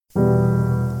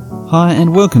Hi,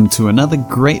 and welcome to another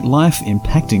great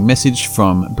life-impacting message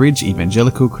from Bridge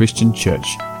Evangelical Christian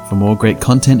Church. For more great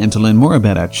content and to learn more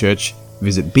about our church,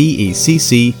 visit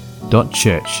becc.church.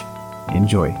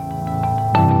 Enjoy.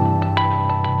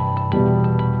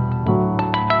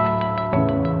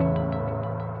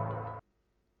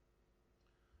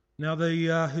 Now,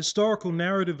 the historical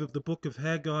narrative of the book of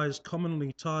Haggai is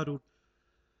commonly titled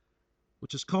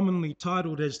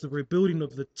as the rebuilding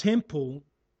of the temple,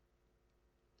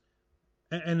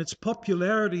 and its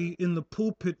popularity in the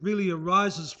pulpit really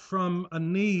arises from a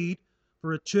need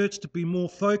for a church to be more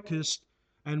focused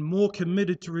and more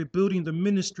committed to rebuilding the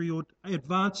ministry or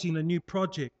advancing a new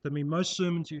project. I mean, most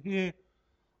sermons you hear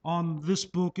on this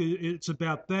book, it's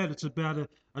about that. It's about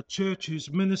a church whose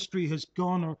ministry has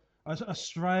gone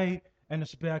astray, and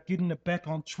it's about getting it back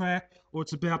on track, or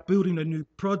it's about building a new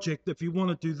project. If you want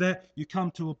to do that, you come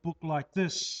to a book like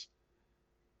this,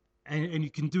 and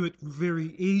you can do it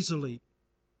very easily.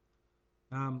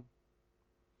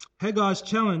 Haggai's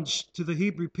challenge to the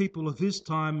Hebrew people of his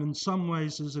time in some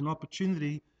ways is an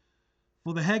opportunity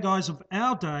for the Haggais of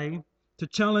our day to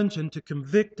challenge and to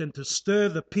convict and to stir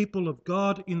the people of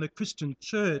God in the Christian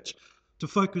church to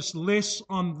focus less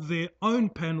on their own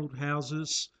panelled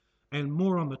houses and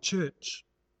more on the church,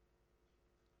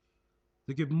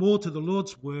 to give more to the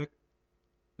Lord's work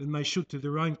than they should to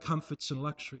their own comforts and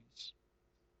luxuries.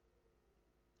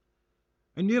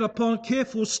 And yet, upon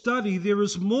careful study, there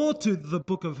is more to the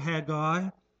book of Haggai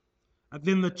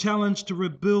than the challenge to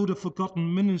rebuild a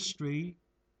forgotten ministry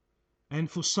and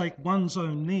forsake one's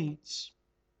own needs.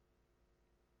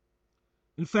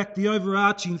 In fact, the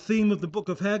overarching theme of the book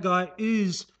of Haggai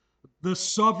is the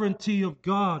sovereignty of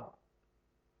God.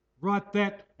 Write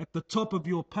that at the top of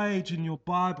your page in your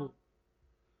Bible.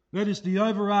 That is the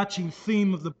overarching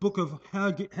theme of the book of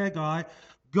Haggai.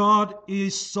 God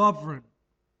is sovereign.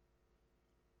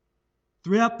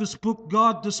 Throughout this book,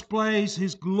 God displays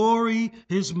his glory,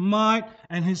 his might,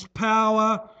 and his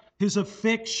power, his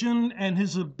affection, and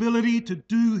his ability to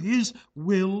do his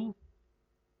will,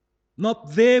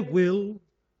 not their will,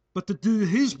 but to do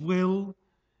his will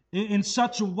in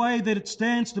such a way that it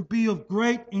stands to be of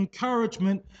great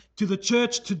encouragement to the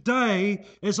church today,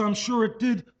 as I'm sure it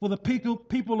did for the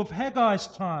people of Haggai's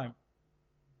time.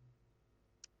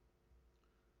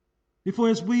 Therefore,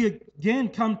 as we again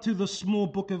come to the small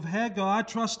book of Haggai, I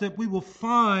trust that we will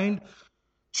find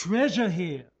treasure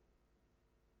here.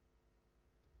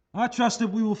 I trust that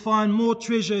we will find more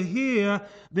treasure here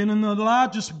than in the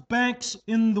largest banks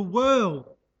in the world.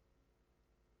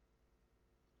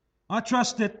 I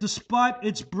trust that despite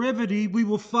its brevity, we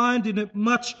will find in it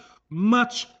much,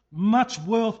 much, much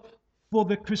wealth for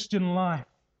the Christian life.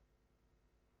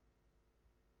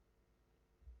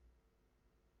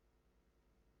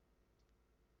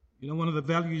 You know, one of the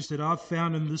values that I've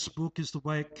found in this book is the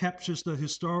way it captures the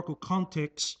historical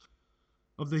context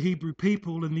of the Hebrew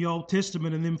people in the Old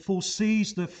Testament and then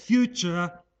foresees the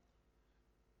future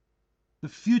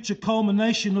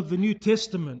culmination of the New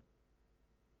Testament.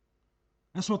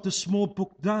 That's what this small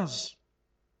book does.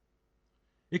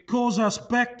 It calls us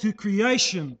back to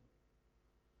creation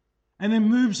and then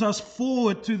moves us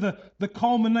forward to the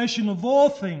culmination of all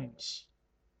things.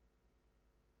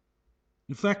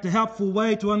 In fact, a helpful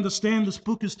way to understand this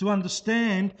book is to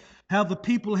understand how the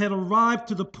people had arrived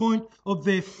to the point of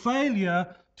their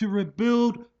failure to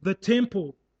rebuild the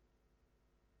temple.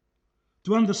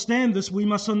 To understand this, we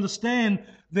must understand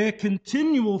their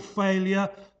continual failure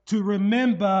to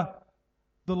remember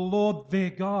the Lord their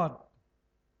God.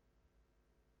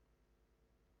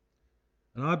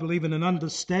 And I believe in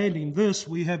understanding this,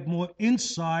 we have more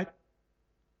insight,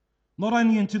 not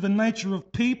only into the nature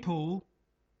of people,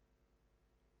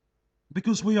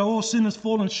 because we are all sinners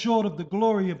fallen short of the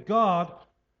glory of God.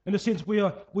 In a sense, we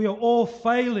are all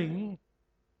failing.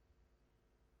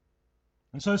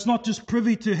 And so it's not just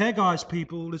privy to Haggai's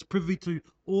people, it's privy to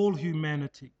all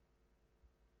humanity.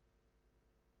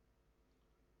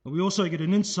 But we also get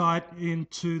an insight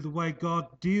into the way God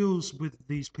deals with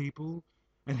these people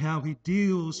and how he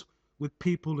deals with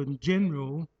people in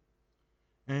general.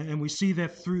 And we see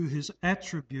that through his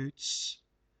attributes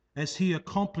as he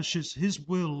accomplishes his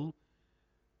will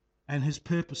and his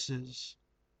purposes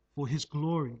for his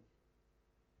glory,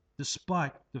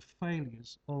 despite the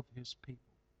failures of his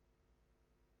people.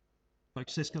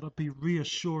 Folks, that's got to be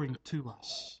reassuring to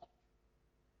us.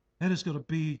 That has got to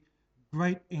be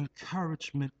great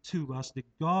encouragement to us that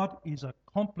God is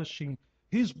accomplishing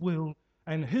his will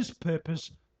and his purpose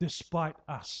despite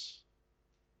us.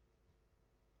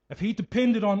 If he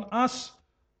depended on us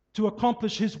to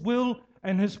accomplish his will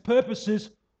and his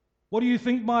purposes, what do you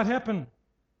think might happen?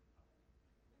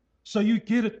 So you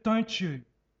get it, don't you?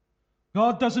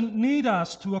 God doesn't need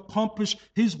us to accomplish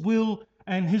His will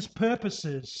and His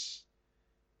purposes.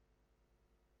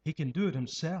 He can do it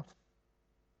Himself.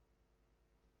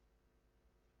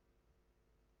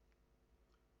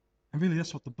 And really,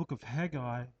 that's what the book of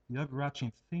Haggai, the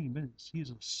overarching theme is. He is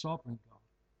a sovereign God.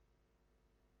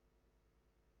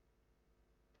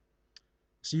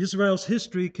 See, Israel's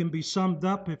history can be summed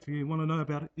up, if you want to know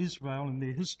about Israel and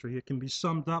their history, it can be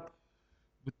summed up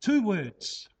with two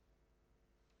words: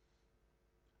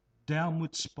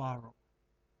 downward spiral.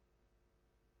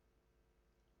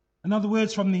 In other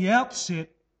words, from the outset,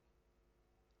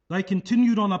 they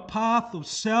continued on a path of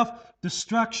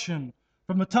self-destruction.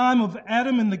 From the time of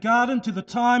Adam in the garden to the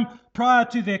time prior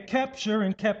to their capture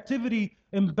and captivity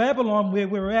in Babylon, where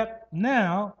we're at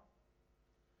now.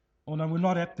 Oh no, we're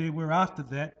not at there, we're after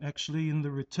that, actually, in the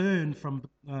return from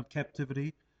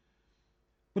captivity.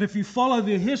 But if you follow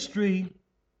their history,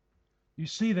 you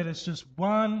see that it's just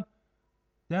one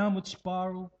downward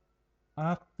spiral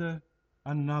after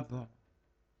another.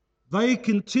 They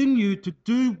continued to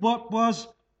do what was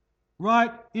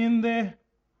right in their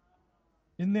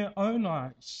own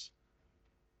eyes.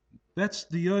 That's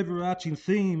the overarching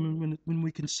theme when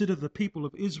we consider the people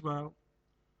of Israel,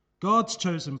 God's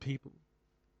chosen people.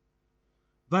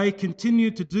 They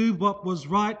continued to do what was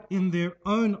right in their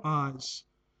own eyes.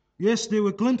 Yes, there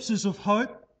were glimpses of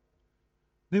hope.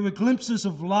 There were glimpses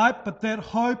of light, but that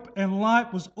hope and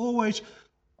light was always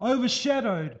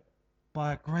overshadowed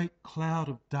by a great cloud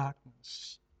of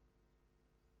darkness.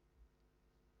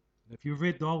 If you've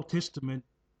read the Old Testament,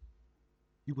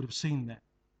 you would have seen that.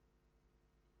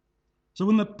 So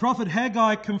when the prophet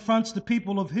Haggai confronts the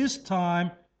people of his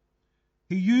time,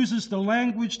 he uses the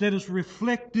language that is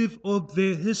reflective of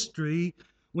their history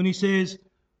when he says,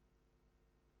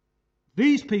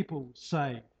 these people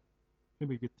say, let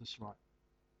me get this right.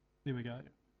 There we go.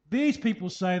 These people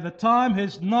say the time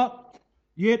has not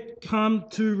yet come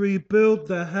to rebuild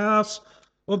the house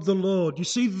of the Lord. You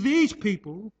see, these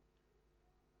people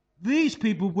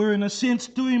were in a sense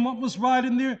doing what was right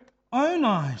in their own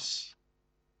eyes.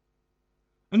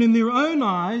 And in their own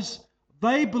eyes,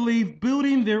 they believed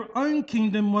building their own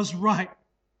kingdom was right.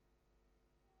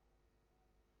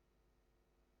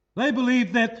 They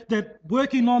believed that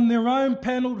working on their own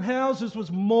panelled houses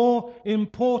was more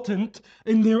important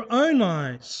in their own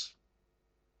eyes.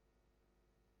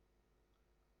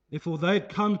 Therefore, they'd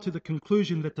come to the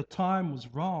conclusion that the time was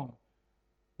wrong.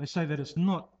 They say that it's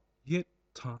not yet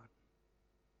time.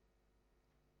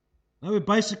 They were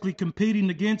basically competing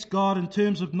against God in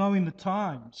terms of knowing the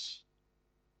times.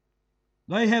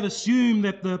 They had assumed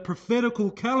that the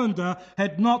prophetical calendar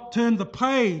had not turned the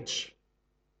page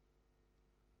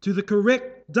to the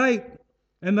correct date,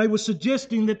 and they were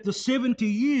suggesting that the 70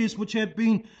 years which had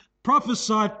been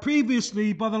prophesied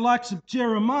previously by the likes of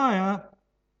Jeremiah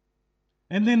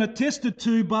and then attested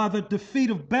to by the defeat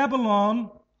of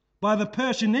Babylon by the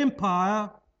Persian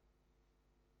Empire.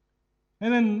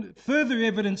 And then further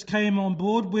evidence came on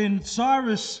board when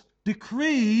Cyrus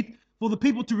decreed for the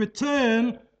people to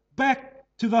return back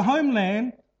to the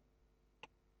homeland.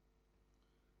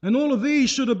 And all of these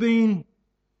should have been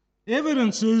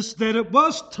evidences that it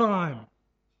was time.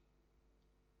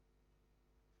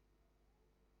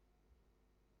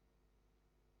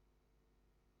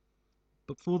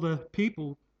 But for the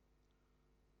people,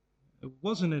 it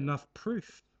wasn't enough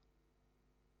proof.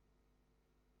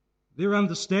 Their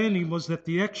understanding was that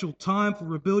the actual time for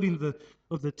rebuilding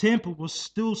of the temple was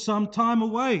still some time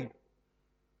away.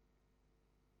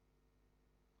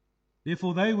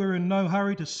 Therefore, they were in no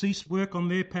hurry to cease work on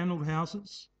their panelled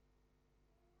houses.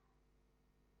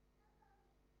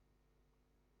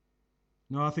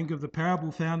 Now, I think of the parable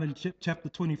found in chapter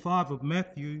 25 of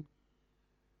Matthew.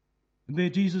 And there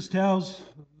Jesus tells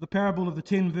the parable of the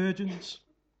 10 virgins.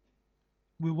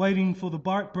 We're waiting for the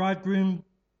bridegroom,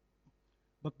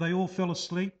 but they all fell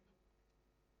asleep.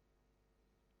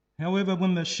 However,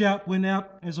 when the shout went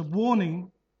out as a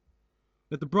warning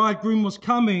that the bridegroom was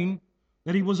coming,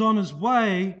 that he was on his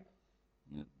way,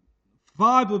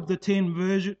 5 of the 10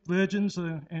 virgins,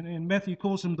 and Matthew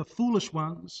calls them the foolish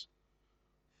ones,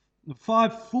 the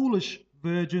 5 foolish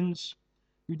virgins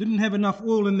who didn't have enough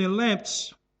oil in their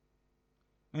lamps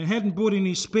and hadn't brought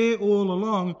any spare oil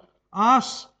along,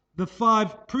 asked the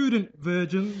 5 prudent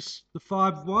virgins, the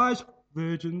 5 wise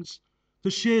virgins,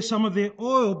 to share some of their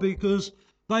oil because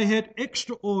they had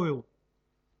extra oil.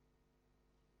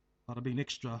 Might have been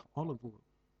extra olive oil,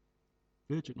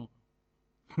 virgin oil.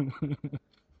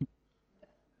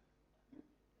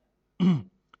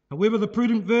 However, the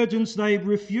prudent virgins, they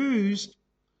refused,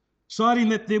 citing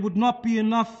that there would not be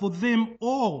enough for them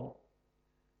all.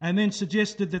 and then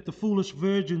suggested that the foolish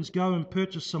virgins go and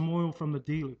purchase some oil from the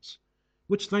dealers,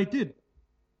 which they did.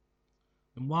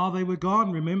 And while they were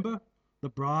gone, remember, the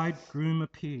bridegroom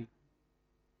appeared,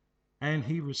 and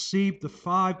he received the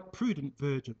 5 prudent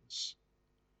virgins,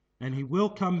 and he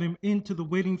welcomed them into the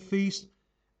wedding feast,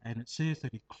 and it says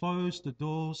that he closed the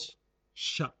doors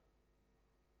shut.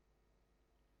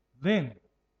 Then,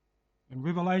 in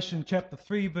Revelation chapter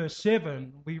 3, verse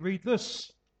 7, we read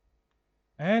this: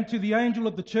 "And to the angel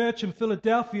of the church in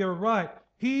Philadelphia write,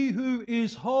 he who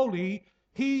is holy,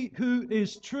 he who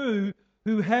is true,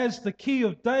 who has the key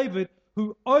of David,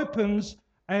 who opens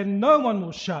and no one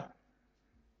will shut,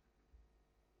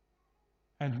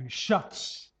 and who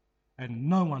shuts and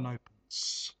no one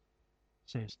opens,"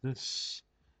 says this.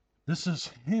 This is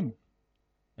him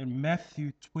in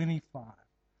Matthew 25.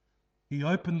 He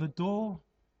opened the door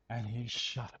and he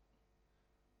shut it.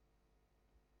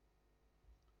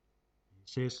 He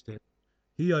says that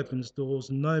he opens doors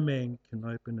no man can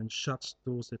open and shuts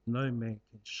doors that no man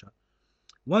can shut.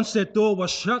 Once that door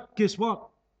was shut, guess what?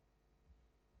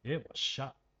 It was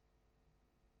shut.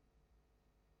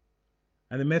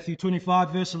 And in Matthew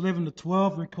 25, verse 11 to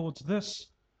 12 records this: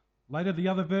 "Later the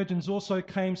other virgins also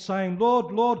came, saying,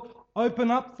 Lord, Lord,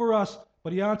 open up for us.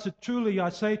 But he answered, Truly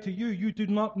I say to you, you do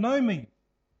not know me."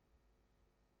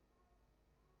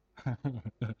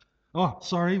 Oh,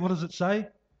 sorry, what does it say?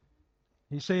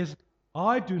 He says,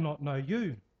 "I do not know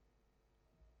you."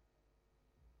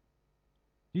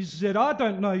 Jesus said, "I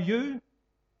don't know you."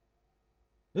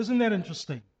 Isn't that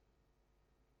interesting?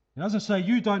 He doesn't say,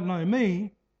 "You don't know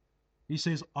me." He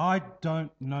says, "I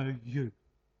don't know you."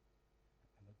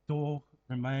 And the door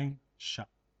remained shut.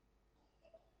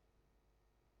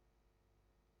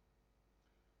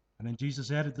 And then Jesus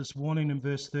added this warning in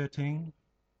verse 13.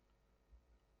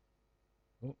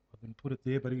 Oh, I didn't put it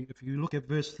there, but if you look at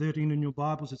verse 13 in your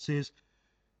Bibles, it says,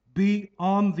 "Be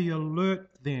on the alert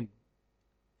then,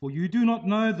 for you do not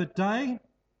know the day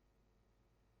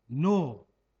nor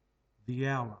the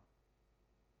hour."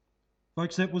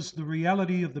 Folks, that was the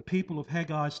reality of the people of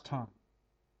Haggai's time.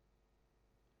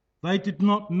 They did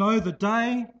not know the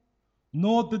day,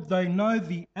 nor did they know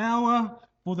the hour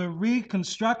for the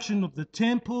reconstruction of the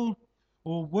temple,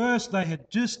 or worse, they had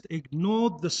just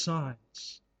ignored the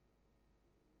signs.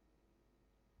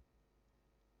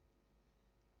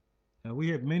 Now, we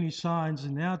have many signs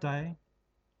in our day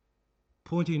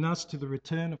pointing us to the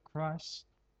return of Christ.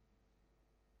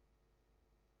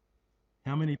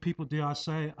 How many people, dare I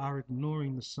say, are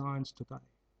ignoring the signs today?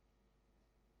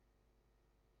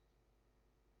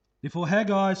 Therefore,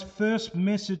 Haggai's first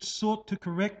message sought to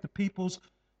correct the people's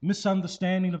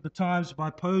misunderstanding of the times by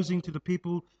posing to the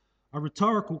people a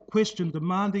rhetorical question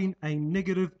demanding a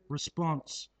negative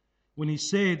response. When he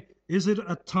said, "Is it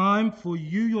a time for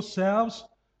you yourselves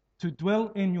to dwell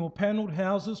in your paneled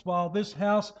houses while this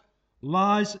house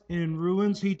lies in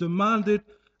ruins?" He demanded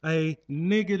a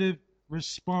negative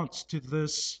response to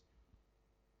this.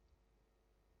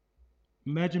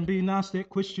 Imagine being asked that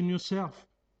question yourself.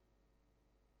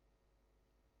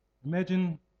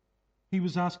 Imagine he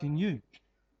was asking you.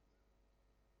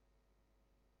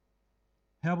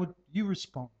 How would you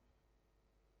respond?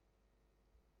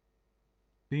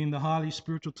 Being the highly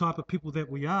spiritual type of people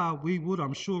that we are, we would,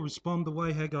 I'm sure, respond the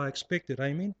way Haggai expected.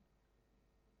 Amen?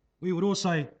 We would all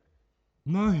say,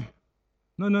 no,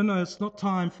 it's not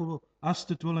time for us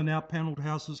to dwell in our panelled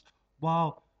houses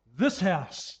while this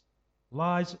house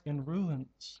lies in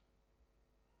ruins.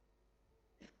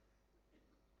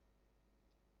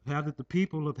 How did the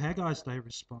people of Haggai's day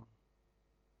respond?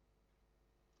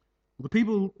 Well, the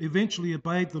people eventually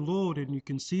obeyed the Lord, and you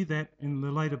can see that in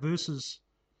the later verses.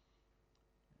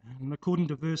 And according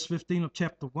to verse 15 of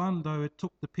chapter 1, though it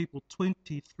took the people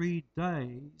 23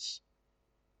 days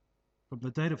from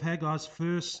the date of Haggai's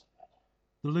first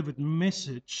delivered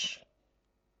message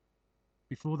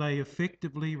before they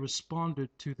effectively responded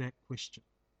to that question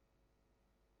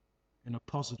in a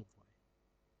positive way,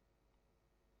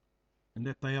 and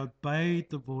that they obeyed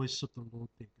the voice of the Lord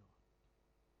their God.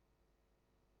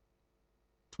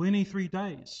 23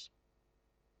 days.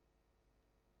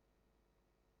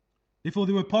 Therefore,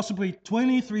 there were possibly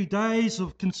 23 days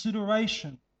of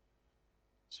consideration.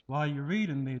 That's why you read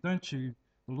in there, don't you?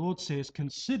 The Lord says,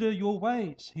 consider your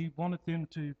ways. He wanted them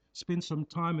to spend some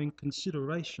time in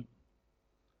consideration.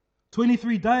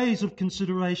 23 days of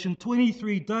consideration,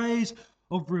 23 days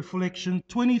of reflection,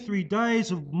 23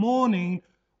 days of mourning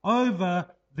over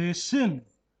their sin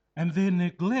and their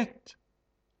neglect.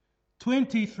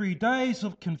 23 days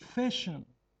of confession.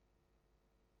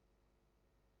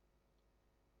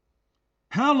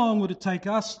 How long would it take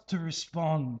us to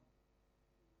respond?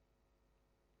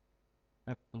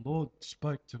 If the Lord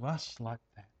spoke to us like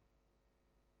that,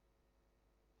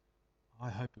 I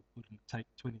hope it wouldn't take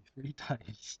 23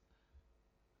 days.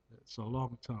 It's a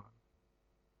long time.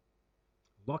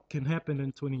 A lot can happen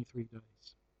in 23 days.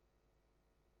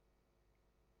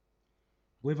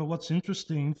 However, what's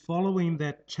interesting, following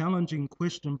that challenging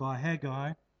question by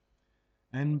Haggai,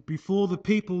 and before the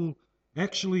people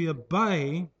actually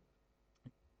obey,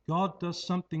 God does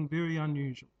something very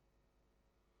unusual.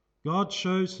 God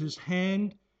shows his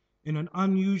hand in an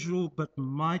unusual but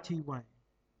mighty way.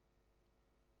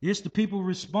 Yes, the people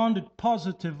responded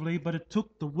positively, but it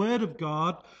took the word of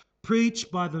God,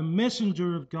 preached by the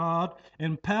messenger of God,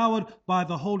 empowered by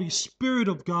the Holy Spirit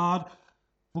of God,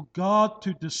 for God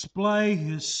to display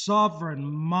his sovereign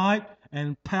might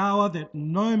and power that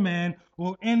no man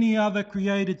or any other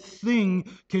created thing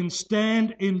can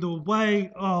stand in the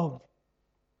way of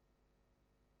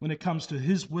when it comes to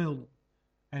his will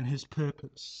and his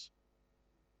purpose.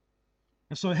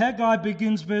 And so Haggai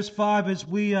begins verse 5 as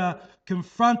we are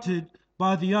confronted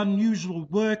by the unusual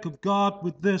work of God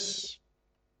with this.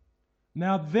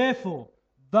 Now therefore,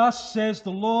 thus says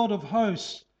the Lord of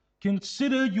hosts,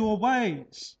 consider your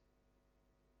ways.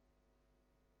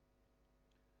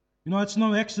 You know, it's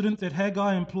no accident that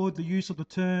Haggai employed the use of the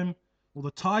term, or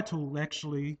the title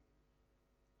actually,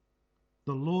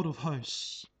 the Lord of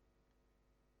hosts.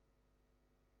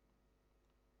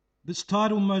 This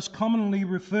title most commonly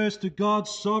refers to God's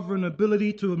sovereign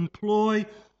ability to employ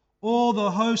all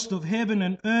the host of heaven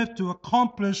and earth to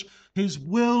accomplish his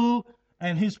will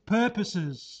and his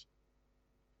purposes.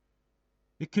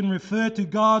 It can refer to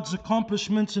God's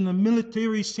accomplishments in a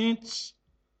military sense,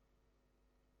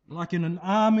 like in an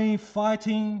army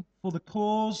fighting for the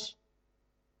cause.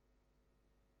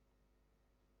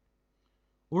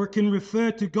 Or it can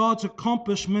refer to God's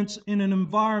accomplishments in an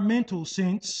environmental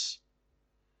sense,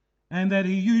 and that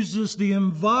he uses the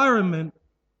environment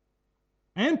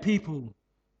and people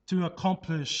to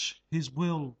accomplish his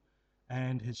will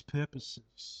and his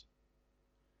purposes.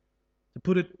 To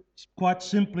put it quite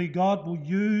simply, God will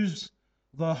use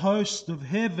the host of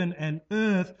heaven and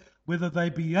earth, whether they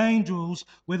be angels,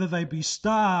 whether they be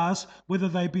stars, whether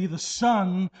they be the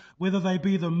sun, whether they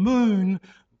be the moon,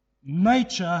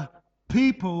 nature,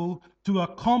 people, to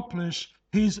accomplish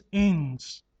his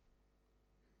ends.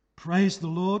 Praise the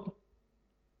Lord.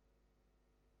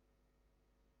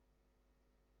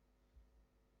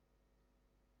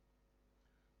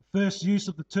 First use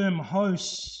of the term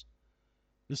hosts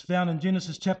is found in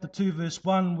Genesis chapter 2 verse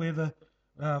 1, where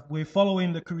we're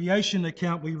following the creation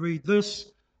account. We read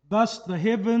this: thus the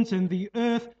heavens and the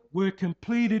earth were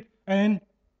completed, and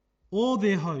all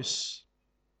their hosts.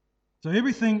 So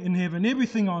everything in heaven,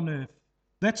 everything on earth,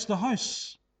 that's the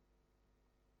hosts.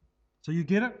 So you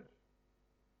get it?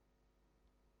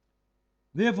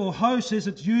 Therefore, hosts, as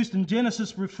it's used in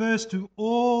Genesis, refers to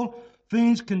all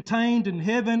things contained in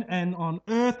heaven and on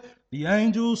earth, the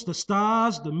angels, the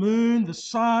stars, the moon, the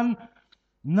sun,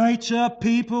 nature,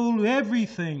 people,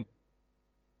 everything.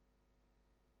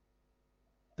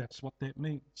 That's what that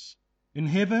means. In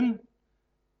heaven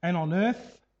and on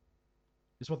earth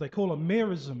is what they call a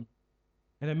merism.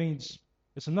 And it means,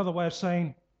 it's another way of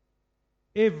saying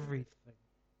everything.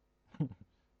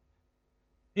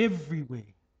 Everywhere.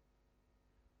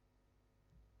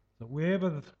 So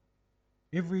wherever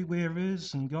everywhere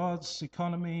is in God's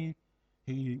economy,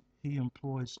 he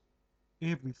employs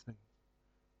everything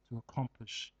to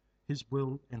accomplish his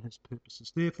will and his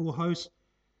purposes. Therefore, host,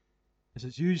 as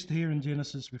it's used here in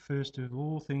Genesis, refers to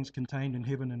all things contained in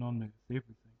heaven and on earth,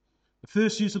 everything. The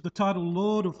first use of the title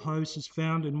Lord of Hosts is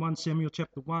found in 1 Samuel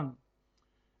chapter 1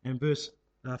 and verse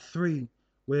 3,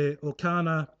 where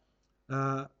Elkanah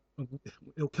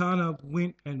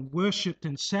went and worshipped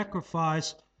and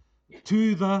sacrificed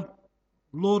to the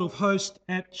Lord of Hosts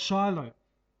at Shiloh.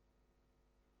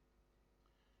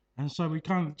 And so we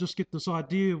kind of just get this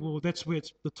idea, well, that's where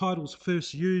the title's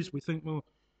first used. We think, well,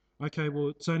 okay, well,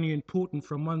 it's only important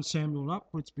from 1 Samuel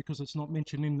upwards because it's not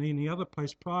mentioned in any other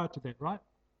place prior to that, right?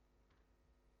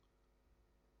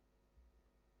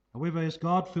 However, as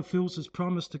God fulfills his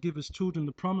promise to give his children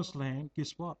the promised land,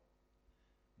 guess what?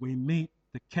 We meet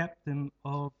the captain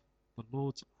of the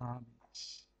Lord's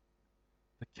armies,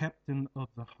 the captain of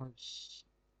the hosts.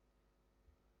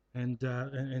 And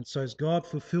so as God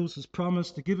fulfills his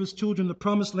promise to give his children the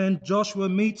promised land, Joshua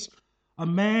meets a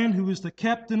man who is the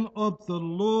captain of the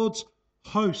Lord's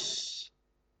hosts.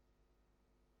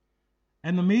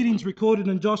 And the meeting's recorded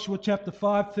in Joshua chapter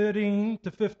 5, 13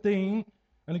 to 15,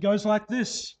 and it goes like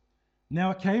this.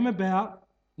 Now it came about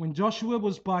when Joshua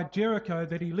was by Jericho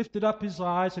that he lifted up his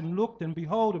eyes and looked, and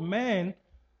behold, a man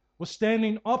was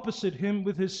standing opposite him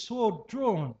with his sword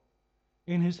drawn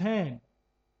in his hand.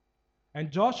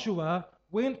 And Joshua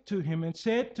went to him and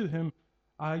said to him,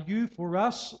 "Are you for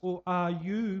us, or are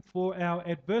you for our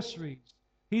adversaries?"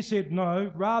 He said,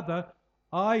 "No, rather,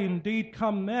 I indeed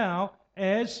come now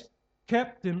as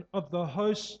captain of the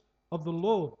hosts of the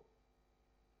Lord."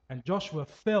 And Joshua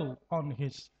fell on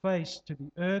his face to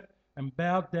the earth and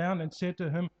bowed down and said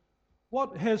to him,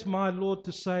 "What has my Lord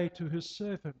to say to his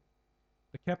servant?"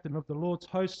 The captain of the Lord's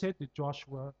host said to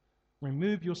Joshua,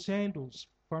 "Remove your sandals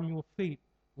from your feet,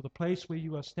 for the place where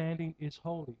you are standing is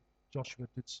holy." Joshua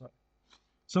did so.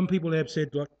 Some people have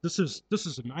said, like, this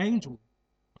is an angel.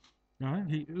 No,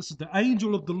 this is the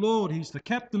angel of the Lord. He's the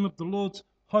captain of the Lord's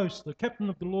host, the captain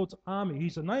of the Lord's army.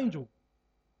 He's an angel.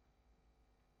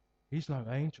 He's no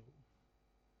angel.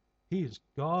 He is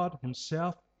God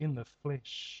himself in the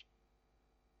flesh.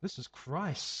 This is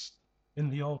Christ in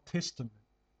the Old Testament,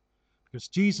 because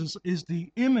Jesus is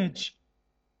the image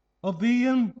of the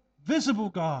invisible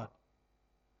God.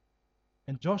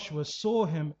 And Joshua saw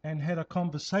him and had a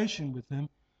conversation with him.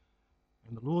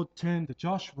 And the Lord turned to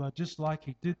Joshua just like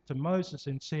he did to Moses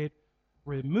and said,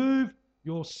 "Remove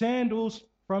your sandals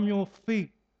from your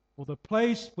feet, for the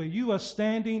place where you are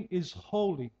standing is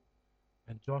holy."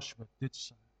 And Joshua did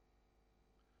so.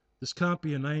 This can't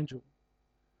be an angel,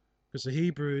 because the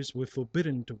Hebrews were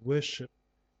forbidden to worship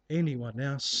anyone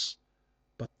else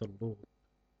but the Lord.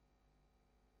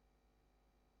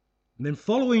 And then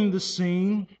following the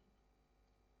scene,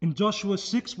 in Joshua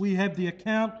 6, we have the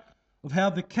account of how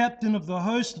the captain of the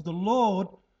host of the Lord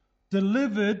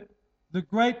delivered the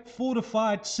great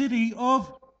fortified city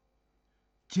of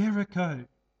Jericho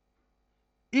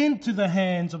into the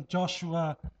hands of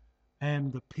Joshua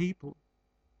and the people.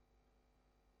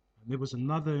 And there was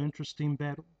another interesting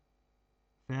battle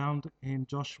found in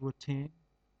Joshua 10,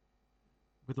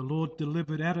 where the Lord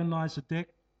delivered Adonizedek,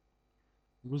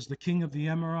 who was the king of the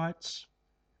Amorites,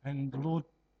 and the Lord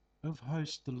of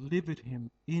hosts delivered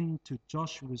him into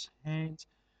Joshua's hands.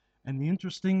 And the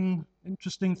interesting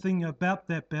thing about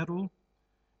that battle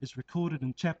is recorded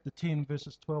in chapter 10,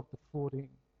 verses 12 to 14.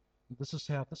 And this is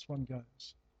how this one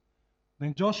goes.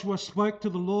 Then Joshua spoke to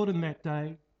the Lord in that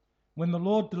day, when the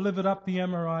Lord delivered up the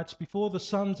Amorites before the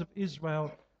sons of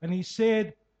Israel, and he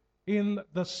said in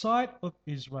the sight of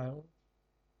Israel,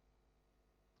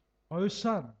 "O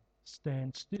sun,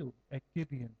 stand still at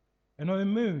Gibeon, and O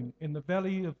moon, in the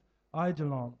valley of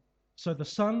Ajalon." So the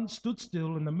sun stood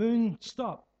still and the moon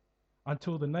stopped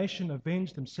until the nation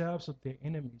avenged themselves of their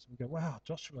enemies. We go, wow,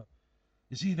 Joshua,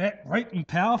 is he that great and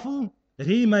powerful that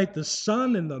he made the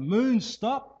sun and the moon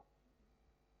stop?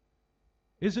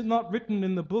 Is it not written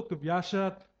in the book of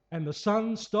Yashar, "And the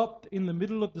sun stopped in the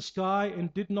middle of the sky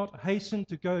and did not hasten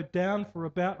to go down for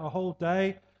about a whole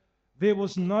day"? There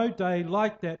was no day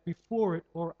like that before it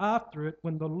or after it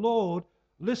when the Lord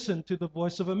listened to the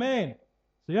voice of a man.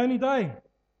 It's the only day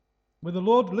where the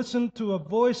Lord listened to a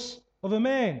voice of a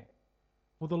man.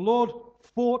 For the Lord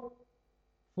fought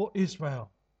for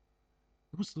Israel.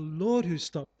 It was the Lord who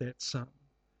stopped that sun.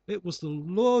 It was the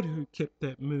Lord who kept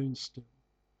that moon still.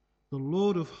 The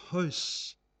Lord of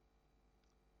hosts.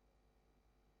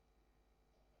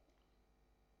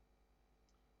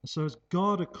 And so as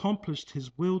God accomplished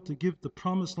his will to give the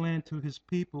promised land to his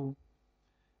people,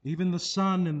 even the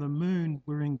sun and the moon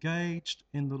were engaged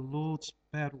in the Lord's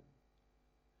battle.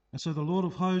 And so the Lord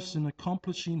of hosts, in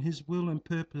accomplishing his will and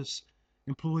purpose,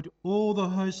 employed all the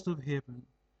host of heaven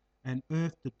and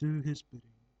earth to do his bidding.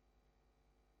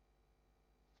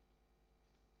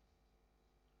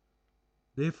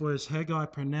 Therefore, as Haggai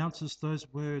pronounces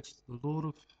those words, the Lord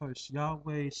of hosts,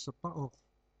 Yahweh Sabaoth,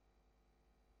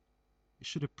 it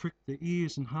should have pricked the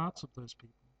ears and hearts of those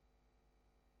people,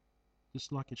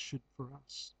 just like it should for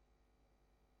us.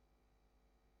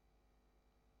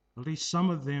 At least some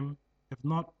of them, if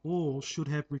not all, should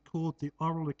have recalled the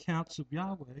oral accounts of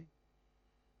Yahweh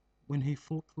when he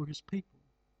fought for his people.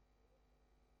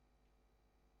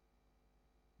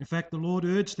 In fact, the Lord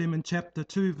urged them in chapter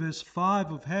 2, verse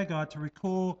 5 of Haggai to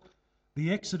recall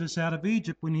the exodus out of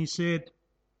Egypt when he said,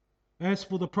 "As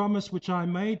for the promise which I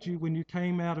made you when you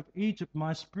came out of Egypt,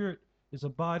 my spirit is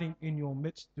abiding in your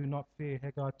midst. Do not fear."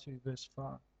 Haggai 2, verse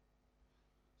 5.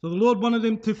 So the Lord wanted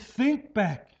them to think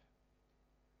back,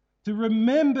 to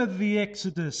remember the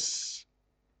exodus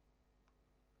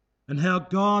and how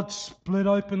God split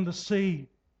open the sea.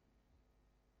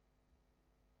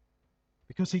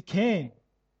 Because he can.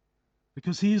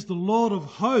 Because he is the Lord of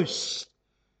hosts.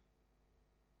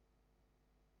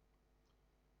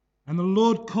 And the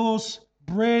Lord caused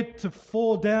bread to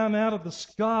fall down out of the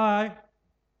sky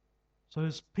so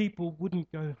his people wouldn't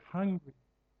go hungry.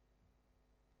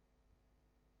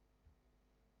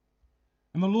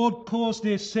 And the Lord caused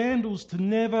their sandals to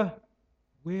never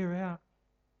wear out,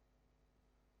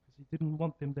 because He didn't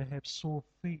want them to have sore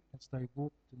feet as they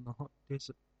walked in the hot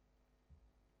desert.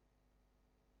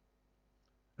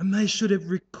 And they should have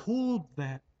recalled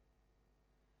that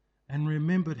and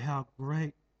remembered how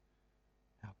great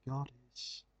our God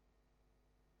is.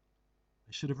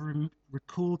 They should have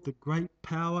recalled the great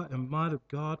power and might of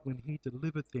God when He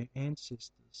delivered their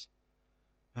ancestors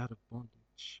out of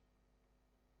bondage.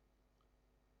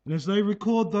 And as they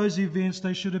record those events,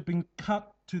 they should have been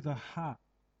cut to the heart,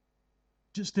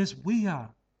 just as we are.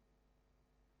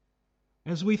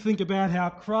 As we think about how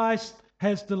Christ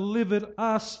has delivered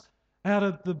us out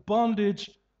of the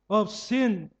bondage of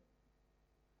sin,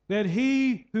 that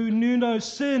He who knew no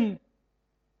sin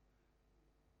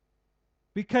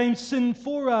became sin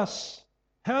for us.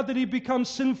 How did He become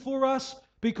sin for us?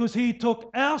 Because He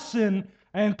took our sin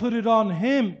and put it on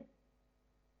Him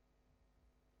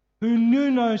who knew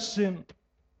no sin,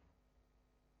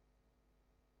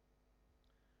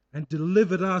 and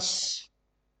delivered us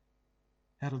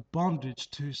out of bondage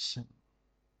to sin.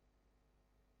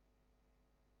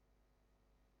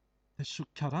 This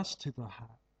should cut us to the heart.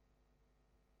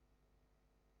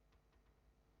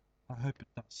 I hope it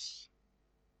does.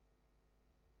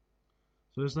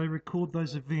 So as they record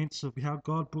those events of how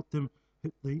God brought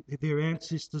their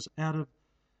ancestors out of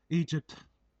Egypt,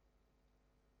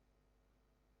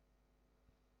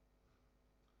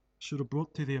 should have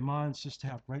brought to their minds just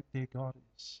how great their God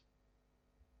is.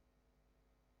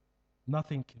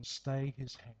 Nothing can stay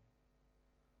His hand.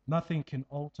 Nothing can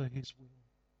alter His will.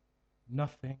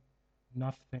 Nothing,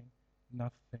 nothing,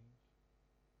 nothing.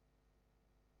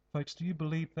 Folks, do you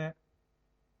believe that?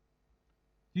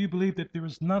 Do you believe that there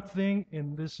is nothing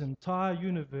in this entire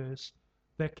universe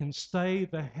that can stay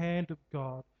the hand of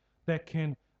God, that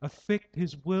can affect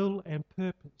His will and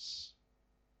purpose?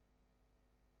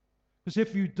 Because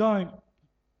if you don't,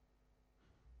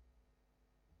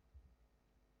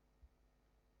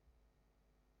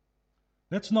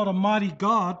 that's not a mighty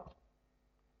God.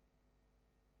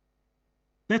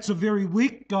 That's a very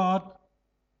weak God.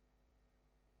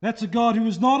 That's a God who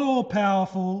is not all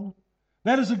powerful.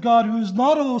 That is a God who is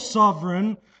not all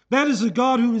sovereign. That is a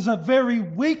God who is a very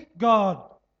weak God.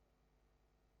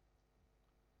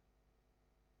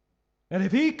 And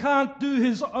if He can't do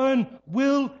His own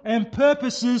will and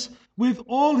purposes with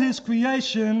all His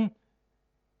creation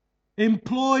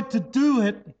employed to do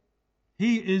it,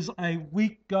 He is a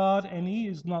weak God, and He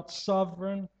is not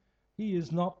sovereign. He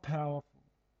is not powerful.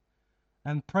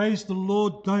 And praise the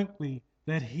Lord, don't we,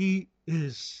 that He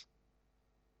is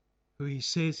who He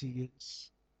says He is.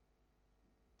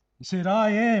 He said, I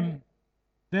am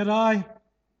that I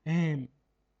am.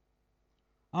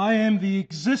 I am the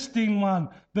existing one,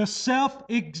 the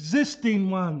self-existing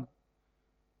one.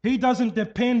 He doesn't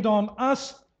depend on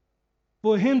us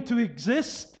for Him to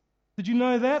exist. Did you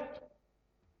know that?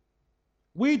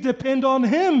 We depend on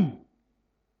Him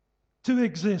to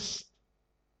exist.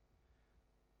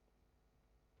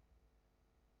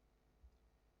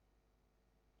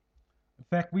 In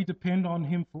fact, we depend on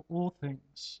Him for all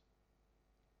things.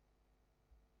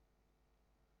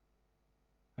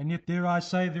 And yet, dare I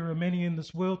say, there are many in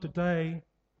this world today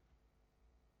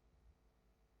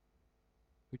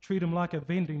who treat Him like a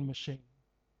vending machine.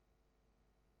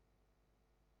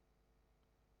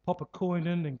 Pop a coin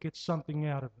in and get something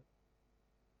out of it.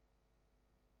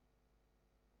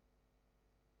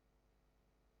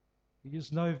 He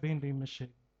is no vending machine.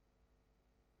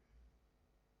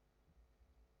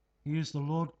 He is the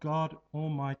Lord God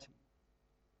Almighty,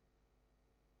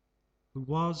 who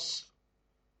was,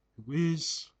 who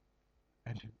is,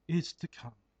 and who is to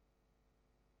come.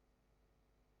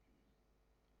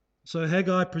 So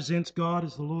Haggai presents God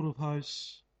as the Lord of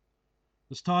hosts.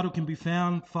 This title can be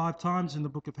found 5 times in the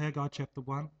book of Haggai, chapter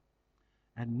 1,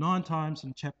 and 9 times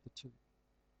in chapter 2. In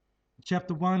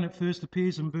chapter 1, it first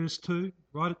appears in verse 2,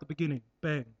 right at the beginning,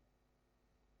 bang.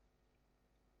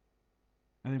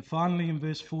 And then finally in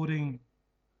verse 14,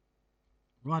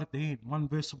 right at the end, 1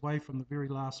 verse away from the very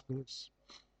last verse.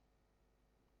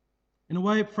 In a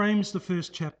way, it frames the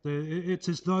first chapter. It's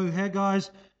as though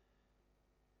Haggai's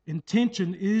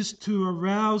intention is to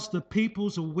arouse the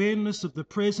people's awareness of the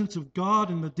presence of God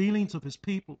in the dealings of His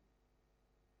people.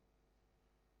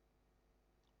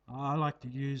 I like to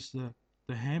use the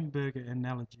hamburger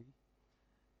analogy,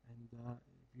 and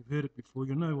if you've heard it before,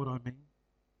 you'll know what I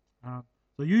mean.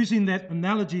 So using that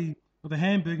analogy of a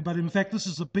hamburger, but in fact this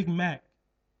is a Big Mac.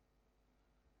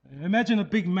 Imagine a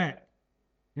Big Mac,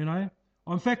 you know.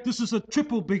 In fact, this is a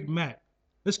triple Big Mac.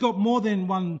 It's got more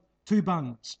than 2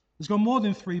 buns. It's got more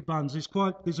than 3 buns.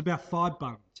 There's about 5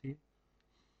 buns here.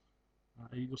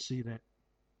 You'll see that.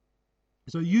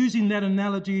 So using that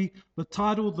analogy, the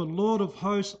title, the Lord of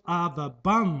hosts, are the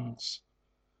buns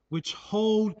which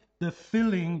hold the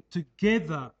filling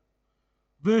together.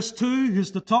 Verse 2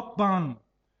 is the top bun.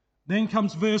 Then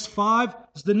comes verse 5,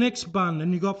 is the next bun,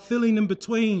 and you've got filling in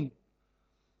between.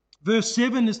 Verse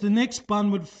 7 is the next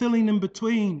bun with filling in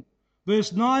between.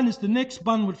 Verse 9 is the next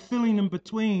bun with filling in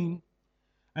between.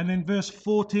 And then verse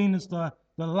 14 is the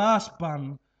last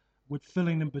bun with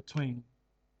filling in between.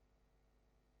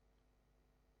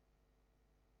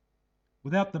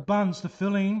 Without the buns, the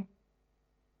filling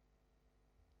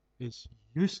is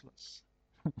useless.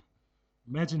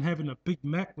 Imagine having a Big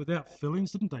Mac without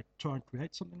fillings. Didn't they try and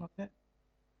create something like that?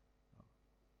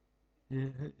 Yeah.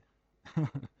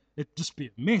 It'd just be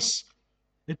a mess.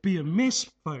 It'd be a mess,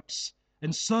 folks.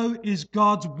 And so is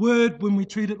God's word when we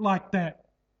treat it like that.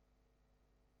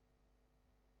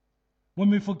 When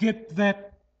we forget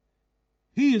that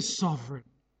He is sovereign,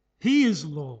 He is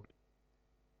Lord.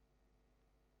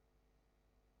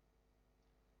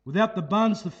 Without the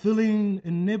buns, the filling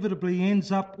inevitably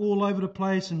ends up all over the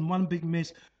place in one big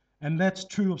mess. And that's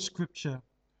true of Scripture.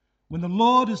 When the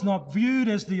Lord is not viewed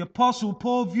as the Apostle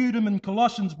Paul viewed him in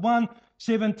Colossians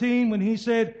 1:17, when he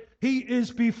said, He is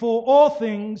before all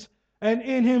things, and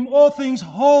in Him all things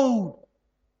hold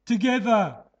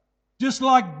together, just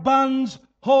like buns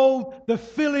hold the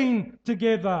filling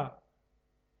together.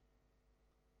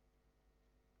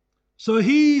 So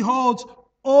He holds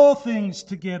all things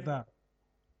together.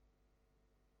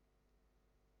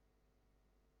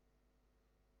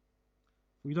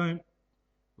 We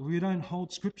don't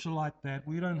hold Scripture like that.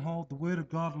 We don't hold the Word of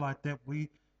God like that. We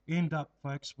end up,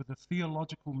 folks, with a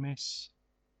theological mess.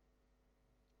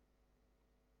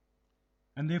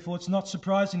 And therefore, it's not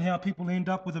surprising how people end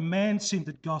up with a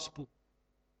man-centered gospel.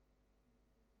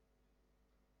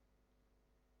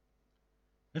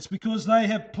 It's because they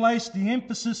have placed the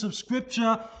emphasis of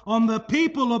Scripture on the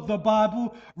people of the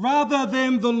Bible rather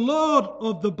than the Lord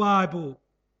of the Bible.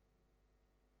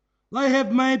 They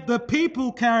have made the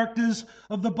people characters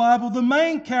of the Bible the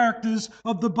main characters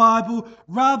of the Bible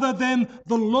rather than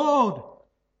the Lord.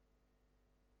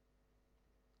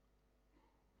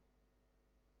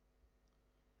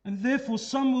 And therefore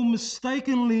some will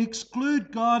mistakenly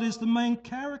exclude God as the main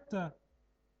character.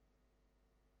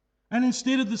 And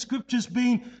instead of the Scriptures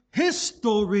being His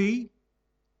story,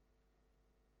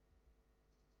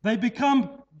 they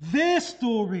become their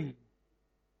story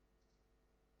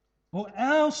or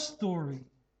our story.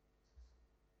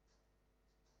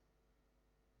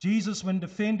 Jesus, when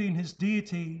defending His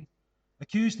deity,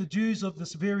 accused the Jews of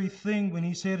this very thing when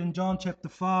He said in John chapter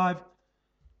 5,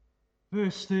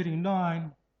 verse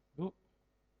 39,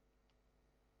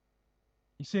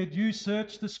 He said, You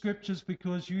search the Scriptures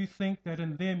because you think that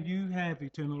in them you have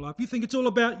eternal life. You think it's all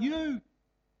about you.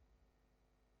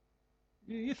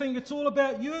 You think it's all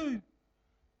about you.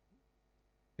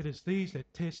 It is these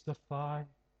that testify,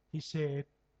 He said,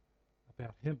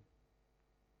 about Him.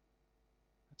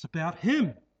 It's about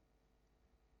Him.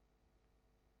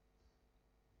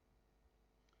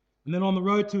 And then on the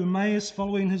road to Emmaus,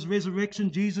 following His resurrection,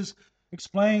 Jesus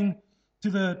explained to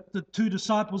the two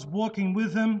disciples walking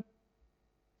with Him.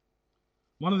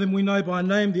 One of them we know by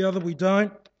name, the other we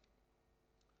don't.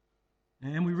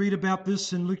 And we read about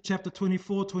this in Luke chapter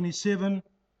 24:27,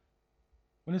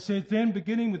 when it says, Then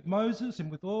beginning with Moses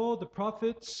and with all the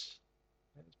prophets,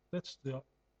 that's the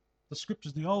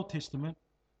Scriptures, the Old Testament,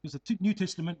 because the New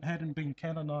Testament hadn't been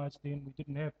canonized then. We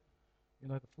didn't have,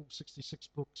 the full 66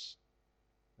 books.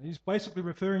 And he's basically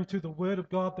referring to the Word of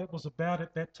God that was about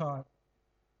at that time.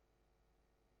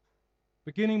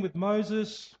 Beginning with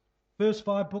Moses, first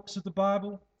 5 books of the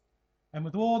Bible, and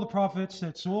with all the prophets,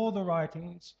 that's all the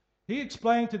writings, He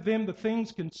explained to them the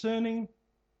things concerning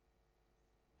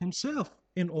Himself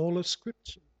in all of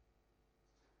Scripture.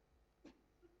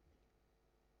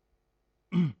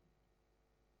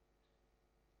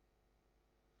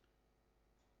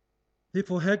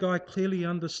 Therefore, Haggai clearly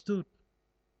understood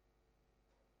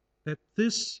that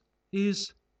this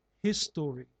is his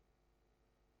story.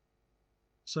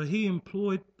 So he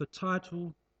employed the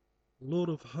title Lord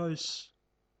of Hosts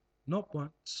not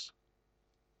once,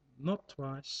 not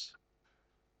twice,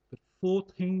 but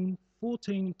 14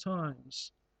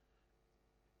 times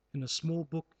in a small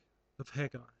book of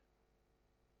Haggai.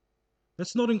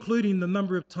 That's not including the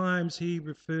number of times he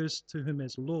refers to him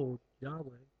as Lord,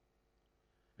 Yahweh,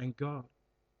 and God.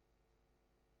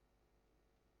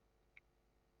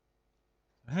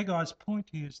 Haggai's point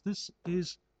here is this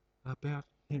is about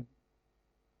him.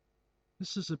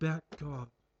 This is about God.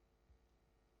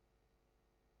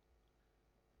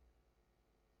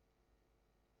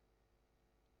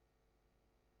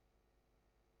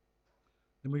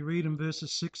 Can we read in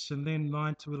verses 6 and then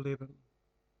 9 to 11 of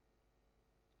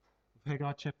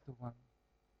Haggai chapter 1?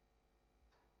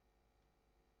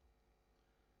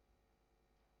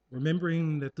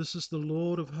 Remembering that this is the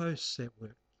Lord of hosts at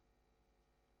work.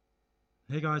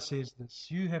 Haggai says this: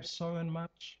 you have sown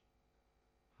much,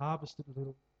 harvested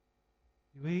little.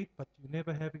 You eat, but you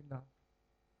never have enough.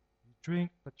 You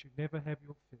drink, but you never have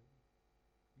your fill.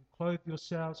 You clothe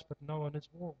yourselves, but no one is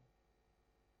warm.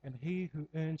 And he who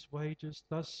earns wages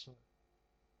does so, to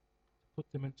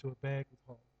put them into a bag with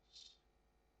holes.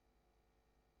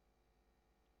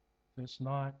 Verse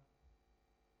 9.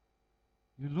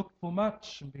 You looked for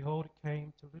much, and behold, it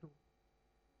came to little.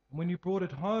 And when you brought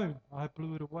it home, I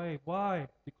blew it away. Why,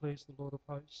 declares the Lord of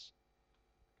hosts?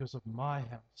 Because of my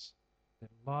house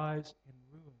that lies in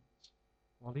ruins,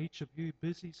 while each of you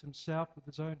busies himself with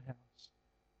his own house.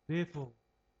 Therefore,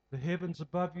 the heavens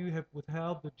above you have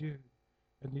withheld the dew,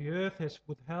 and the earth has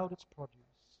withheld its produce.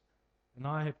 And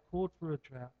I have called for a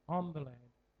drought on the land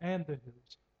and the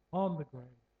hills, on the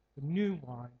grain, the new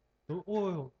wine, the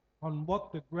oil, on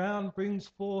what the ground brings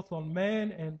forth, on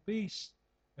man and beast,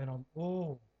 and on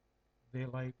all their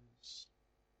labors.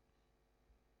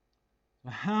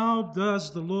 So how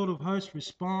does the Lord of hosts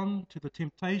respond to the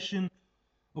temptation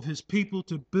of his people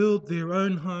to build their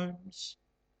own homes?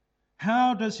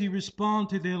 How does he respond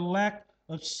to their lack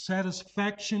of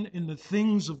satisfaction in the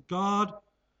things of God,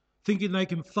 thinking they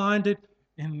can find it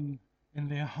in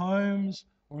their homes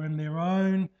or in their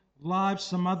own lives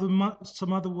some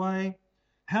other way?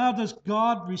 How does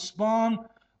God respond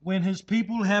when his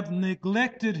people have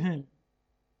neglected him?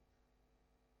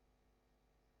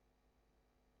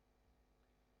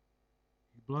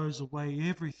 He blows away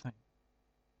everything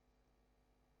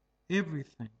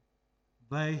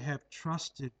they have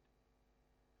trusted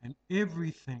and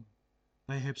everything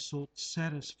they have sought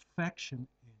satisfaction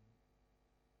in,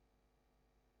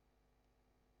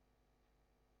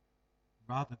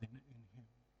 rather than in him.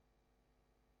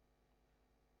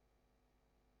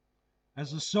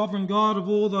 As the sovereign God of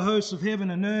all the hosts of heaven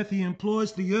and earth, he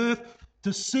employs the earth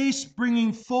to cease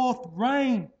bringing forth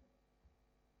rain.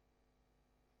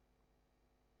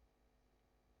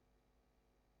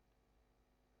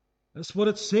 That's what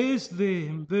it says there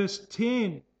in verse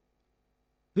 10.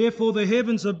 Therefore the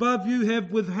heavens above you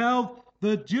have withheld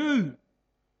the dew,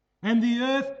 and the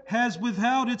earth has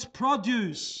withheld its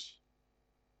produce.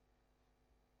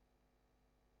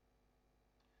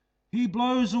 He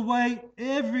blows away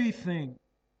everything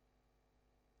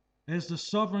as the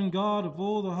sovereign God of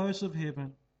all the hosts of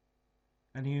heaven,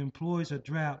 and he employs a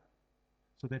drought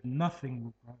so that nothing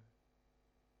will grow.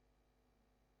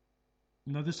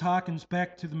 You know, this harkens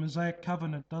back to the Mosaic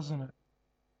covenant, doesn't it?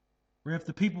 Where if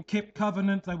the people kept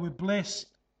covenant, they were blessed.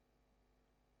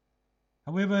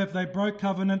 However, if they broke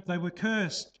covenant, they were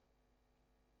cursed.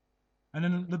 And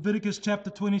in Leviticus chapter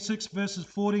 26, verses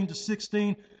 14 to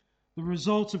 16, the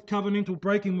results of covenantal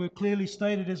breaking were clearly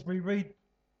stated as we read.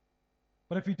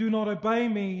 But if you do not obey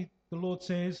me, the Lord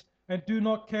says, and do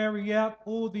not carry out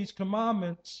all these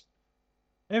commandments,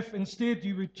 if instead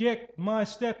you reject my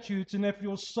statutes, and if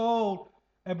your soul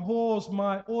abhors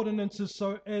my ordinances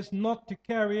so as not to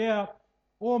carry out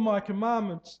all my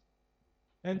commandments,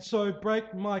 and so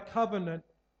break my covenant,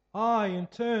 I in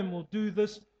turn will do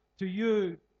this to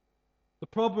you. The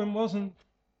problem wasn't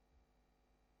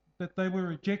that they were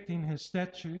rejecting his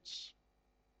statutes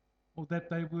or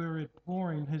that they were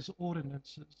abhorring his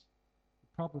ordinances.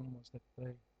 The problem was that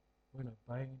they weren't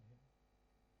obeying him.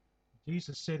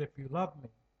 Jesus said, if you love me,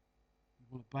 you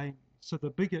will obey me. So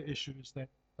the bigger issue is that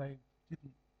they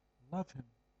didn't love him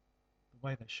the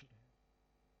way they should have.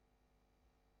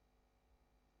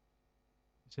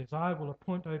 He says, I will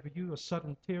appoint over you a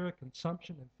sudden terror,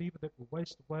 consumption, and fever that will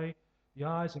waste away the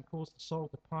eyes and cause the soul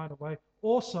to pine away.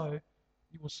 Also,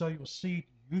 you will sow your seed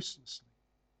uselessly.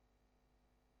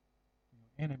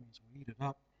 Your enemies will eat it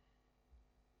up.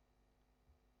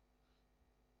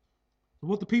 So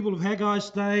what the people of Haggai's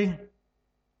day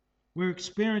were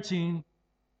experiencing,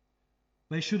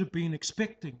 they should have been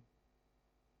expecting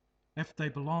if they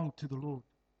belonged to the Lord.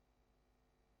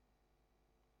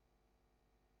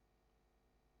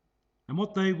 And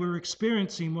what they were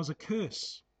experiencing was a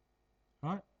curse,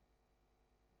 right?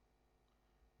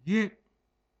 Yet,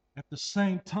 at the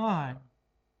same time,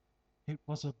 it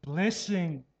was a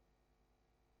blessing.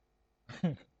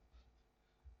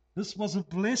 This was a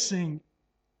blessing.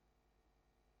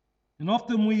 And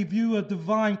often we view a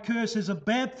divine curse as a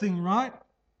bad thing, right?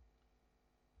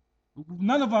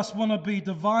 None of us want to be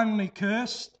divinely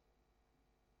cursed.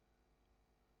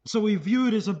 So we view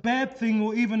it as a bad thing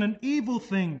or even an evil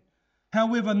thing.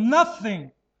 However,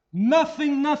 nothing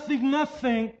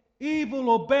evil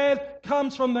or bad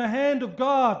comes from the hand of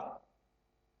God.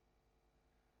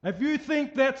 If you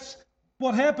think that's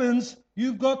what happens,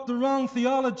 you've got the wrong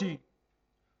theology.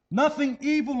 Nothing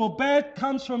evil or bad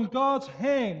comes from God's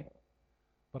hand.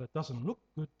 But it doesn't look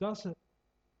good, does it?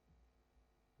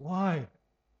 Why?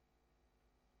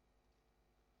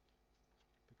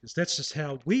 Because that's just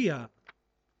how we are.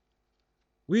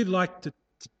 We'd like to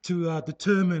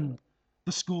determine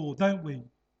the score, don't we?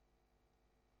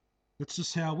 That's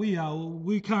just how we are.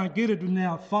 We can't get it in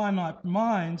our finite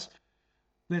minds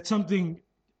that something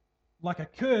like a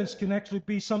curse can actually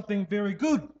be something very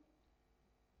good.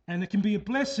 And it can be a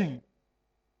blessing.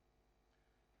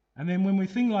 And then when we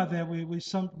think like that, we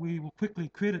will quickly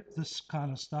credit this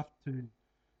kind of stuff to,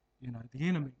 the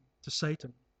enemy, to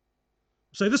Satan.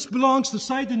 So this belongs to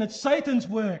Satan. It's Satan's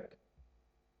work.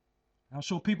 I'm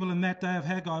sure people in that day of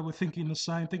Haggai were thinking the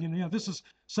same, thinking, this is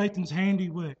Satan's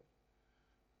handiwork.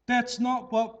 That's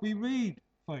not what we read,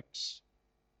 folks.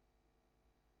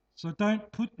 So don't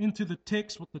put into the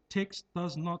text what the text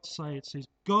does not say. It says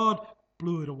God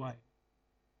blew it away.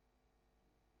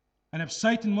 And if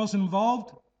Satan was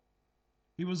involved,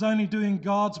 he was only doing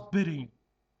God's bidding.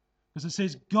 Because it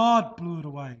says God blew it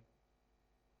away.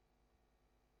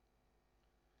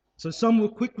 So some will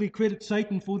quickly credit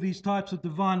Satan for these types of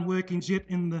divine workings, yet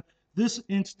in this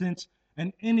instance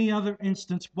and any other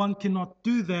instance, one cannot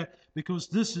do that because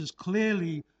this is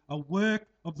clearly a work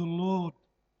of the Lord.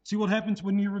 See what happens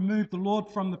when you remove the Lord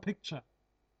from the picture?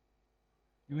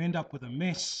 You end up with a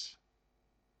mess.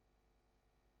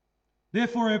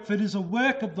 Therefore, if it is a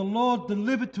work of the Lord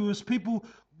delivered to his people,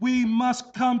 we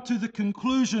must come to the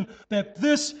conclusion that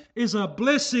this is a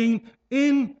blessing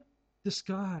in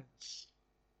disguise.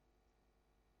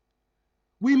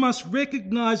 We must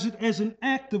recognize it as an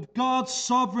act of God's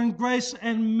sovereign grace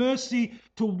and mercy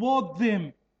toward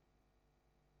them.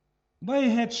 They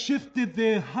had shifted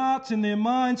their hearts and their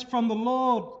minds from the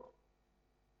Lord.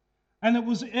 And it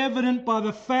was evident by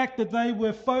the fact that they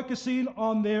were focusing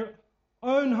on their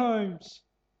own homes,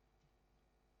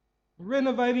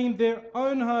 renovating their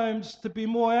own homes to be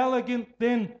more elegant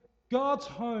than God's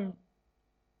home.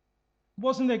 It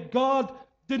wasn't that God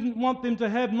didn't want them to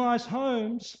have nice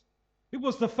homes. It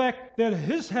was the fact that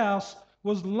his house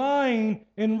was lying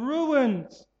in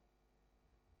ruins.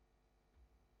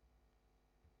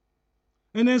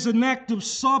 And as an act of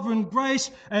sovereign grace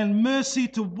and mercy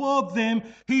toward them,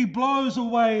 he blows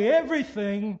away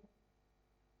everything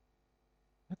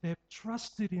that they've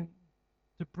trusted in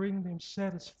to bring them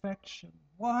satisfaction.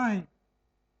 Why?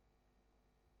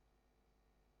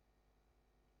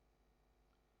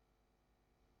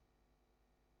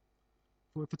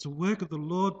 For if it's a work of the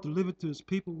Lord delivered to his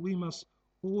people, we must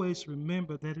always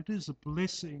remember that it is a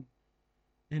blessing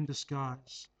in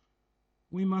disguise.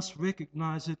 We must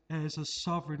recognize it as a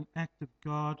sovereign act of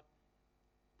God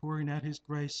pouring out his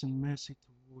grace and mercy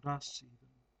toward us even.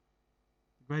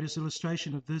 The greatest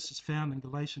illustration of this is found in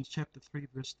Galatians chapter 3,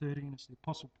 verse 13, as the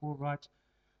Apostle Paul writes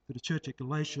to the church at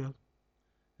Galatia,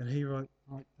 and he wrote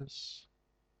like this.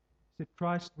 He said,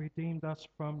 Christ redeemed us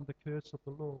from the curse of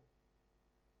the law.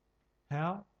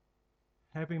 How?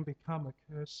 Having become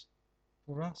a curse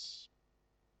for us.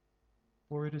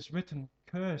 For it is written,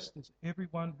 cursed is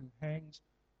everyone who hangs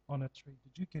on a tree.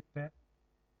 Did you get that?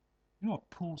 You know what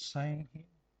Paul's saying here?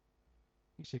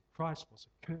 He said Christ was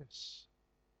a curse.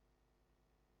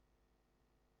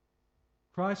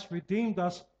 Christ redeemed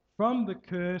us from the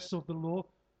curse of the law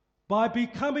by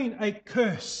becoming a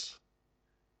curse.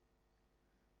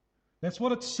 That's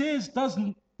what it says,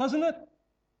 doesn't it?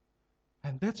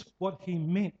 And that's what he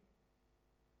meant.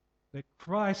 That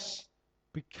Christ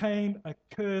became a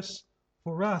curse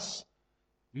for us.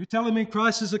 You telling me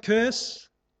Christ is a curse?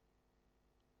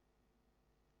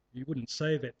 You wouldn't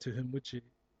say that to him, would you?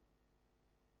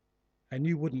 And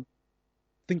you wouldn't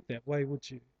think that way, would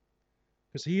you?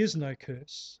 Because he is no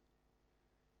curse.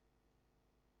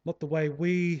 Not the way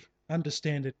we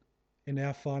understand it in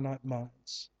our finite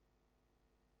minds.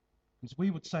 Because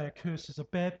we would say a curse is a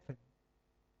bad thing.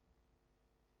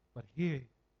 But here,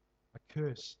 a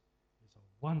curse is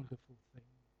a wonderful thing.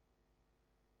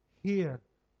 Here,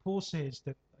 Paul says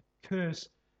that a curse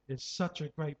is such a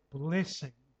great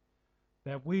blessing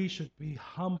that we should be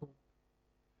humbled.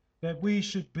 That we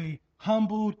should be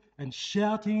humbled and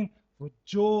shouting for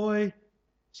joy,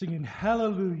 singing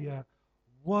hallelujah,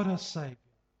 what a Savior.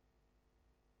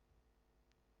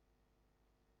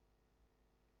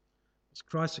 Is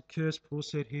Christ a curse? Paul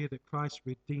said here that Christ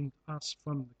redeemed us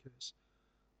from the curse.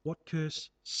 What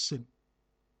curse? Sin.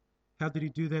 How did he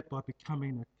do that? By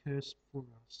becoming a curse for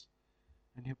us.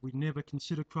 And yet we never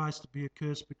consider Christ to be a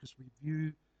curse because we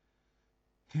view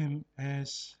him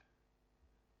as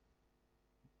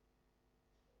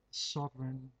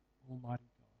sovereign, almighty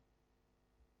God,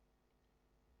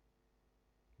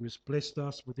 who has blessed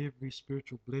us with every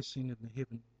spiritual blessing in the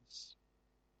heavenlies.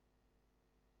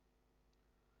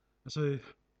 And so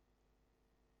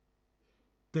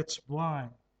that's why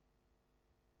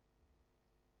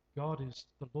God is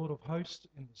the Lord of hosts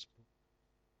in this book,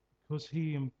 because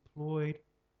he employed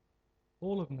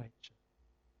all of nature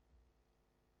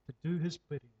to do his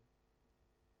bidding,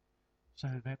 so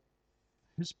that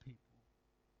his people,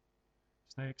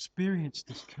 as they experienced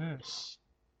this curse,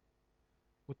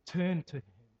 would turn to him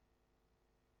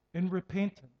in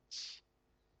repentance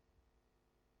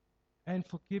and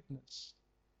forgiveness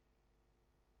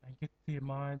and get their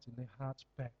minds and their hearts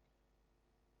back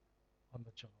on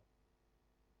the job.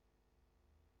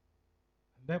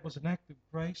 And that was an act of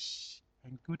grace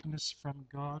and goodness from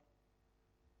God,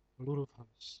 the Lord of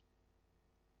hosts.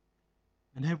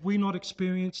 And have we not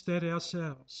experienced that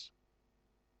ourselves?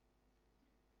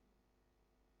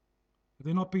 Have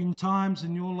there not been times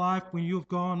in your life when you've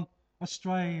gone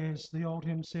astray, as the old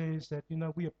hymn says, that,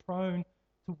 we are prone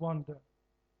to wander?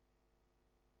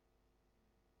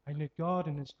 And yet God,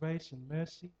 in his grace and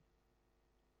mercy,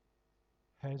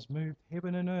 has moved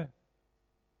heaven and earth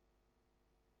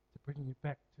to bring you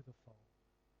back to the fold.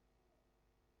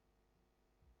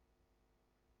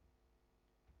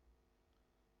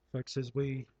 Folks, as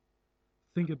we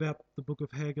think about the book of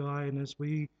Haggai, and as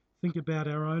we think about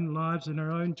our own lives and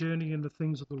our own journey in the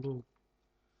things of the Lord,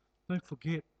 don't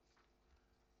forget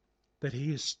that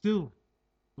he is still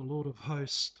the Lord of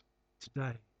hosts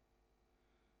today.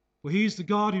 For he is the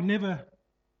God who never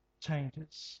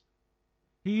changes.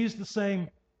 He is the same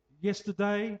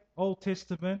yesterday, Old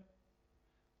Testament,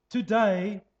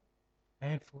 today,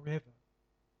 and forever.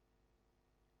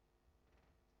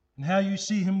 And how you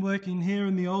see him working here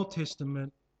in the Old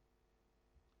Testament,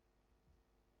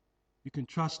 you can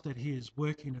trust that he is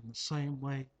working in the same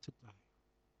way today.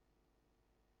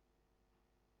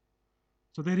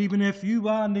 So that even if you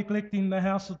are neglecting the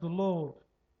house of the Lord,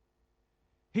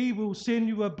 he will send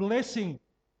you a blessing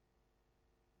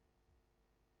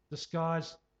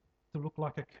disguised to look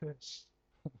like a curse.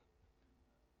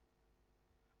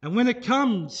 And when it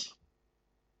comes,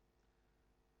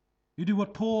 you do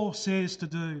what Paul says to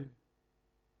do,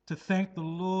 to thank the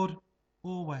Lord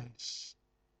always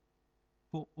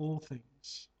for all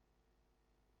things.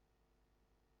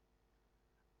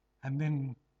 And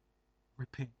then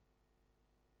repent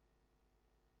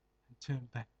and turn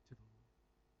back to the Lord.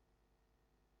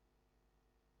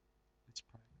 Let's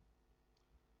pray.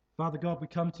 Father God, we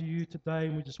come to you today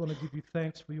and we just want to give you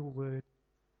thanks for your word.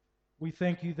 We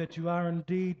thank you that you are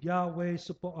indeed Yahweh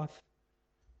Sabaoth,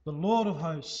 the Lord of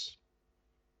hosts,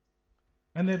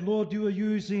 and that, Lord, you are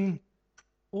using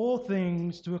all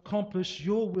things to accomplish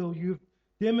your will. You've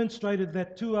demonstrated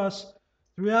that to us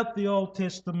throughout the Old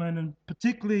Testament, and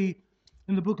particularly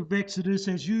in the book of Exodus,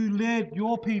 as you led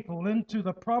your people into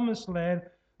the promised land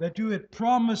that you had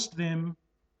promised them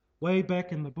way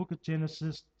back in the book of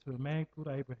Genesis to a man called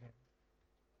Abraham.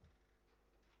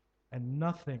 And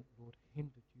nothing, Lord,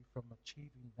 hindered you from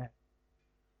achieving that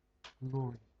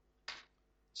glory.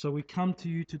 So we come to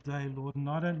you today, Lord, and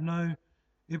I don't know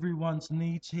everyone's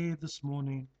needs here this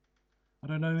morning. I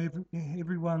don't know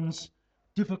everyone's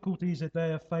difficulties that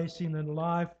they are facing in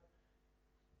life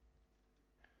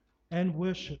and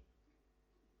worship.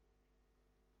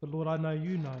 But Lord, I know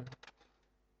you know.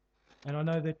 And I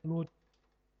know that, Lord,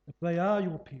 if they are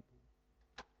your people,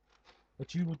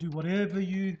 that you will do whatever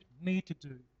you need to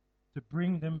do to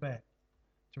bring them back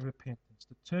to repentance,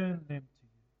 to turn them to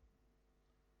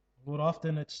you. Lord,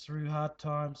 often it's through hard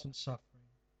times and suffering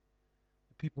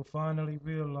that people finally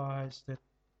realize that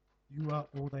you are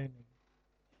all they need.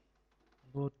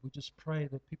 Lord, we just pray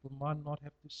that people might not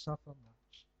have to suffer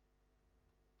much.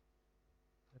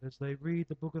 That as they read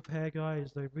the book of Haggai,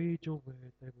 as they read your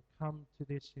word, they will come to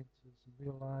their senses and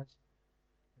realize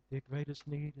that their greatest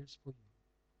need is for you.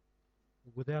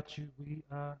 For without you, we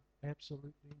are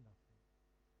absolutely nothing.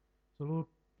 So Lord,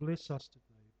 bless us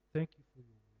today. Thank you for your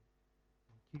word.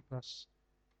 And keep us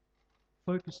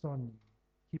focused on you.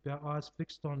 Keep our eyes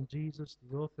fixed on Jesus,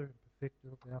 the author and perfecter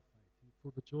of our faith, who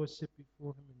for the joy set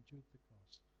before him endured the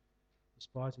cross,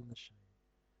 despising the shame.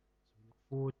 So we look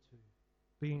forward to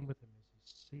being with him as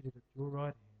he's seated at your right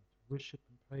hand to worship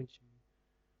and praise you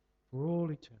for all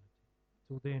eternity.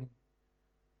 Till then,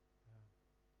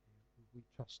 we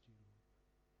trust you.